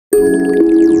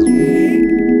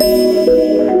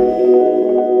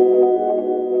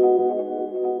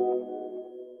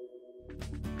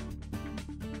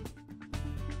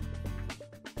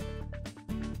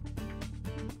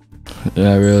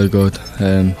Yeah, really good.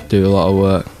 Do a lot of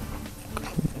work.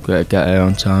 Get here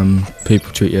on time.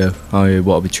 People treat you how you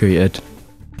want to be treated.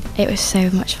 It was so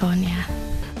much fun, yeah.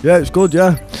 Yeah, it's good,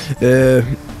 yeah.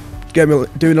 Get me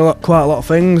doing quite a lot of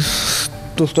things.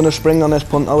 Just done a spring on this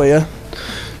punt over here.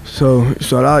 So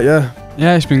it's alright, yeah.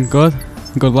 Yeah, it's been good.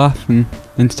 Good laugh and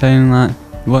entertaining, like,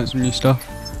 learnt some new stuff.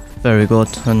 Very good,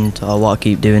 and I want to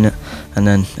keep doing it and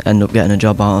then end up getting a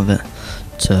job out of it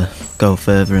to go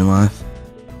further in life.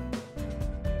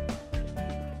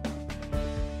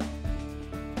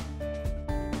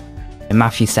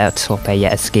 Matthew set up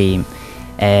a scheme,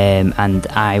 and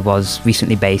I was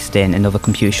recently based in another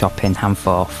computer shop in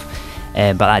Hanforth,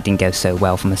 but that didn't go so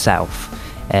well for myself,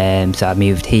 so I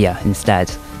moved here instead,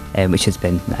 which has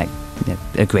been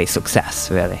a great success,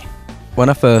 really. When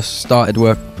I first started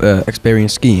work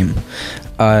Experience Scheme,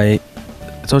 I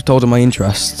told them my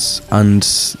interests, and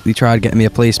they tried getting me a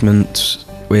placement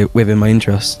within my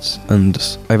interests, and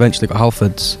I eventually got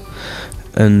Halfords.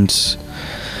 And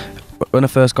when I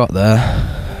first got there,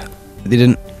 they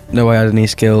didn't know I had any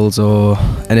skills or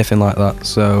anything like that,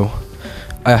 so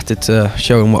I had to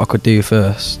show them what I could do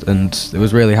first, and they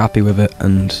was really happy with it,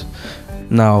 and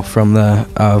now from there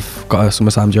I've got a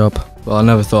summertime job. Well, I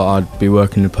never thought I'd be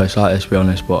working in a place like this, to be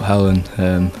honest, but Helen,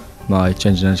 my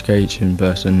changing education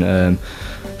person,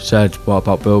 said, what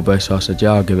about Bilby? So I said,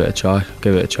 yeah, I'll give it a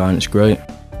try, and it's great.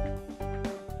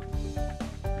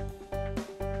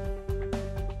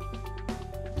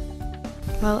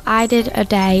 Well, I did a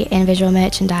day in visual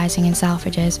merchandising in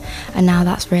Selfridges, and now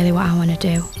that's really what I want to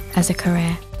do as a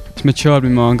career. It's matured me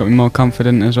more and got me more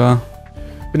confident as well.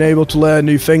 Been able to learn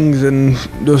new things and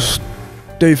just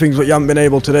do things that you haven't been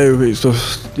able to do. It's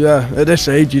just, yeah, at this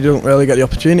age you don't really get the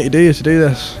opportunity, do you, to do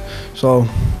this? So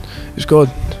it's good.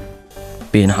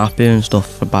 Being happy and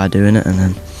stuff by doing it, and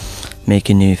then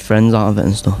making new friends out of it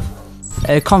and stuff.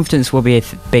 Confidence will be a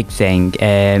big thing.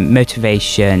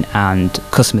 Motivation and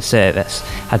customer service.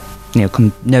 I had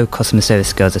no customer service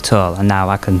skills at all, and now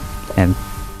I can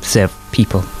serve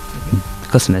people,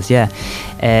 customers. Yeah.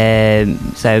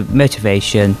 So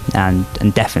motivation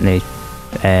and definitely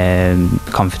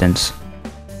confidence.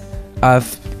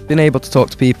 I've been able to talk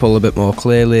to people a bit more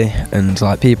clearly, and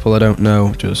like people I don't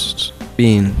know, just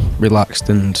being relaxed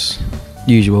and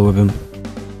usual with them.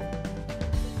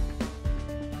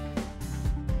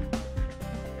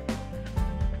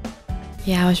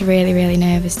 Yeah, I was really, really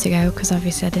nervous to go because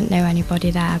obviously I didn't know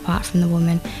anybody there apart from the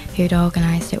woman who'd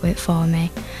organised it for me.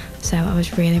 So I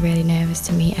was really, really nervous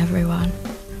to meet everyone.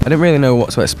 I didn't really know what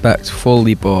to expect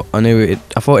fully, but I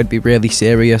thought it'd be really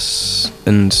serious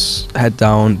and head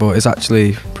down, but it's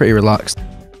actually pretty relaxed.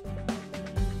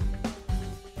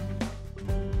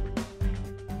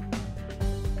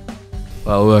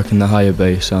 Well, I work in the hire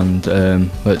base, and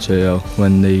literally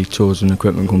when the tools and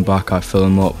equipment come back, I fill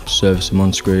them up, service them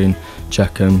on screen,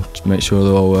 check them, make sure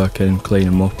they're all working, clean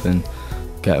them up and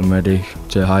get them ready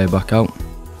to hire back out.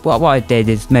 What I did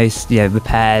is most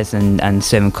repairs and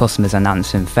serving customers and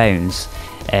answering phones,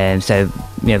 so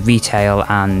retail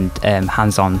and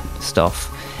hands-on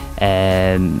stuff,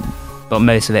 but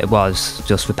most of it was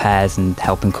just repairs and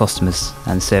helping customers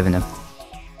and serving them.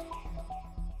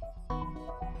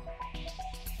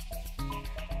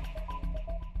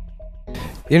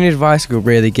 The only advice I could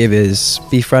really give is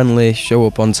be friendly, show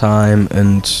up on time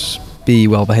and be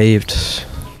well behaved.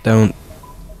 Don't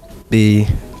be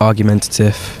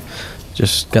argumentative,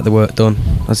 just get the work done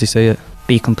as you see it.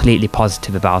 Be completely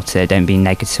positive about it, don't be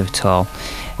negative at all,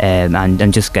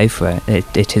 and just go for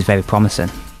it. It is very promising.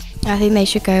 I think they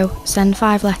should go send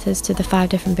 5 letters to the 5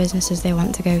 different businesses they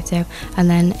want to go to, and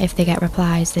then if they get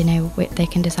replies they know they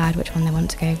can decide which one they want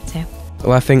to go to.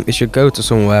 Well, I think they should go to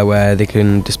somewhere where they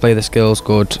can display their skills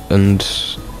good and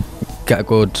get a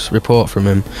good report from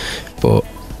him, but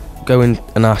going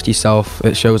and ask yourself,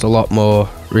 it shows a lot more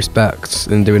respect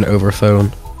than doing it over a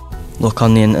phone. Look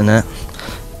on the internet,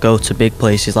 go to big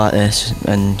places like this,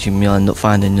 and you'll end up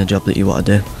finding the job that you want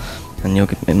to do, and you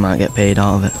might get paid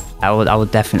out of it. I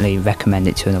would definitely recommend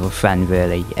it to another friend,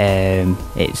 really.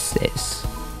 It's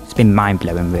been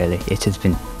mind-blowing, really. It has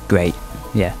been great,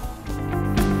 yeah.